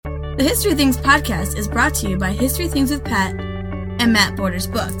The History Things podcast is brought to you by History Things with Pat and Matt Borders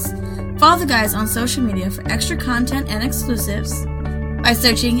Books. Follow the guys on social media for extra content and exclusives by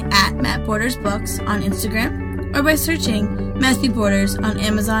searching at Matt Borders Books on Instagram or by searching Matthew Borders on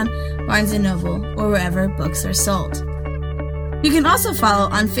Amazon, Barnes & Noble, or wherever books are sold. You can also follow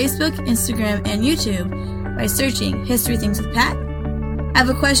on Facebook, Instagram, and YouTube by searching History Things with Pat. Have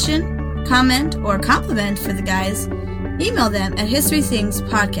a question, comment, or compliment for the guys? Email them at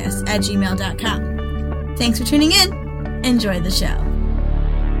historythingspodcast@gmail.com. Thanks for tuning in. Enjoy the show.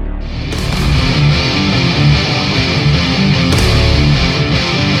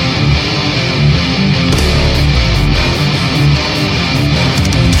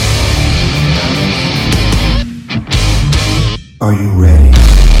 Are you ready?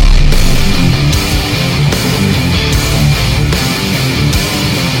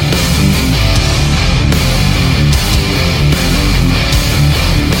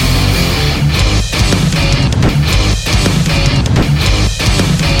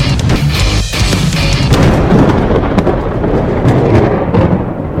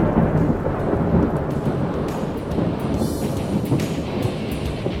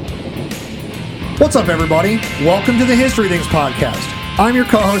 What's up, everybody? Welcome to the History Things podcast. I'm your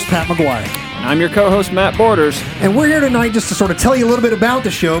co-host, Pat McGuire. And I'm your co-host, Matt Borders. And we're here tonight just to sort of tell you a little bit about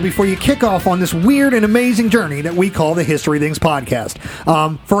the show before you kick off on this weird and amazing journey that we call the History Things podcast.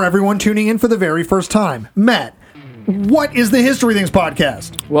 For everyone tuning in for the very first time, Matt, what is the History Things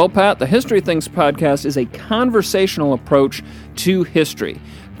podcast? Well, Pat, the History Things podcast is a conversational approach to history.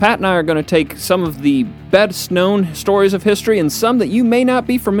 Pat and I are going to take some of the best known stories of history and some that you may not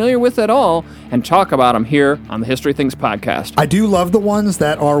be familiar with at all and talk about them here on the History Things podcast. I do love the ones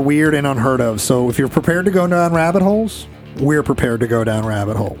that are weird and unheard of, so if you're prepared to go down rabbit holes, we're prepared to go down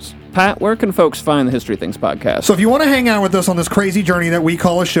rabbit holes. Pat, where can folks find the History Things podcast? So if you want to hang out with us on this crazy journey that we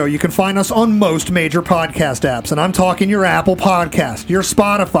call a show, you can find us on most major podcast apps. And I'm talking your Apple Podcast, your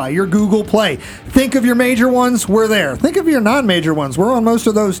Spotify, your Google Play. Think of your major ones, we're there. Think of your non-major ones, we're on most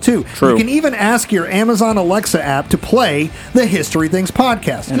of those too. True. You can even ask your Amazon Alexa app to play the History Things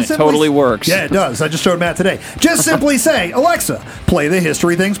podcast. And it totally works. Yeah, it does. I just showed Matt today. Just simply say, Alexa, play the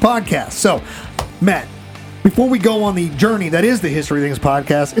History Things podcast. So, Matt, before we go on the journey that is the History Things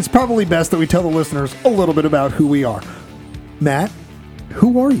podcast, it's probably best that we tell the listeners a little bit about who we are. Matt,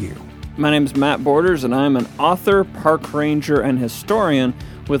 who are you? My name is Matt Borders, and I'm an author, park ranger, and historian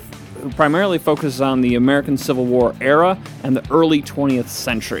who primarily focuses on the American Civil War era and the early 20th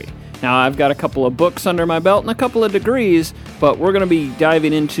century. Now, I've got a couple of books under my belt and a couple of degrees, but we're going to be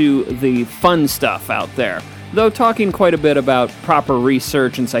diving into the fun stuff out there, though talking quite a bit about proper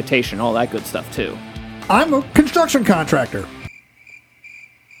research and citation, all that good stuff, too. I'm a construction contractor.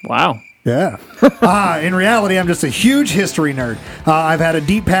 Wow. Yeah. In reality, I'm just a huge history nerd. I've had a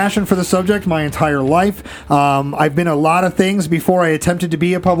deep passion for the subject my entire life. I've been a lot of things before I attempted to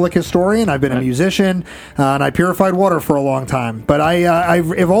be a public historian. I've been a musician, and I purified water for a long time. But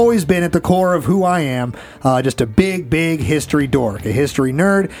I've always been at the core of who I am, just a big, big history dork, a history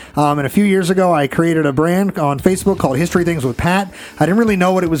nerd. And a few years ago, I created a brand on Facebook called History Things with Pat. I didn't really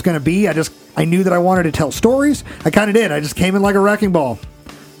know what it was going to be. I knew that I wanted to tell stories. I kind of did. I just came in like a wrecking ball.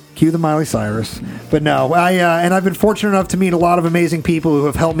 Cue the Miley Cyrus. But no, I've been fortunate enough to meet a lot of amazing people who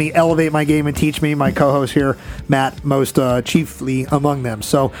have helped me elevate my game and teach me. My co-host here, Matt, most chiefly among them.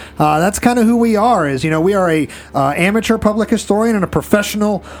 So that's kind of who we are. We are a amateur public historian and a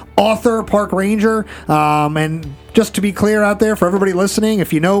professional author, park ranger, and just to be clear out there for everybody listening,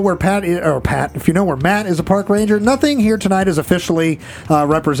 if you know where if you know where Matt is a park ranger, nothing here tonight is officially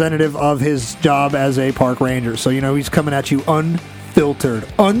representative of his job as a park ranger. So he's coming at you unfiltered,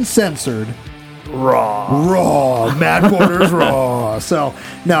 uncensored, raw. Matt Borders raw. So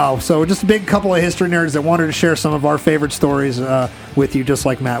just a big couple of history nerds that wanted to share some of our favorite stories with you, just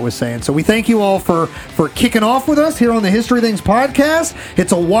like Matt was saying. So we thank you all for kicking off with us here on the History Things podcast.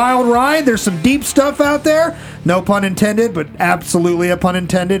 It's a wild ride. There's some deep stuff out there. No pun intended, but absolutely a pun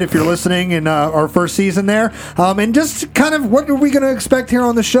intended if you're listening in our first season there. And just kind of what are we going to expect here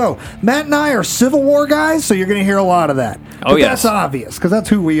on the show? Matt and I are Civil War guys, so you're going to hear a lot of that. Oh, yes. That's obvious, because that's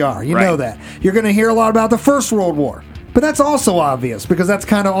who we are. You right. know that. You're going to hear a lot about the First World War, but that's also obvious, because that's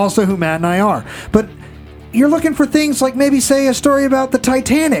kind of also who Matt and I are. But you're looking for things like maybe, say, a story about the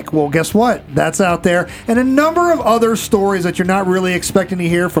Titanic. Well, guess what? That's out there. And a number of other stories that you're not really expecting to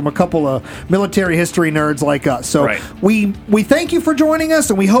hear from a couple of military history nerds like us. So we thank you for joining us,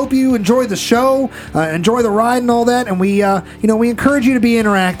 and we hope you enjoy the show, enjoy the ride and all that. And we encourage you to be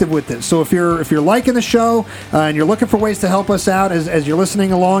interactive with this. So if you're liking the show and you're looking for ways to help us out as you're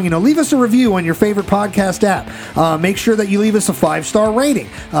listening along, leave us a review on your favorite podcast app. Make sure that you leave us a 5-star rating.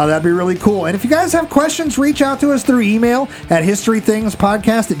 That'd be really cool. And if you guys have questions, reach out to us through email at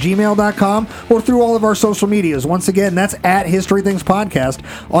historythingspodcast@gmail.com or through all of our social medias. Once again, that's at History Things Podcast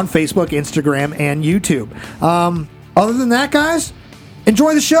on Facebook, Instagram, and YouTube. Other than that, guys,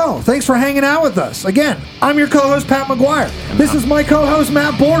 enjoy the show. Thanks for hanging out with us. Again, I'm your co-host, Pat McGuire. This is my co-host,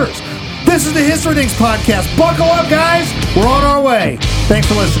 Matt Borders. This is the History Things Podcast. Buckle up, guys. We're on our way. Thanks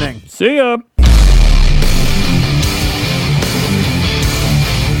for listening. See ya.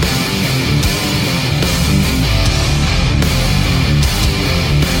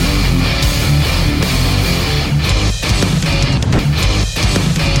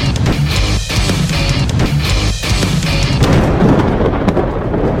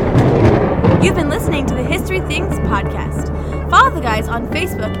 You've been listening to the History Things Podcast. Follow the guys on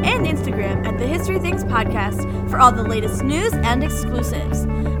Facebook and Instagram at the History Things Podcast for all the latest news and exclusives.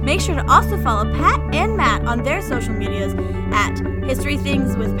 Make sure to also follow Pat and Matt on their social medias at History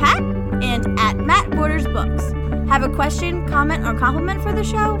Things with Pat and at Matt Borders Books. Have a question, comment, or compliment for the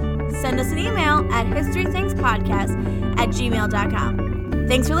show? Send us an email at historythingspodcast@gmail.com.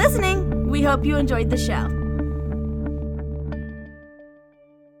 Thanks for listening. We hope you enjoyed the show.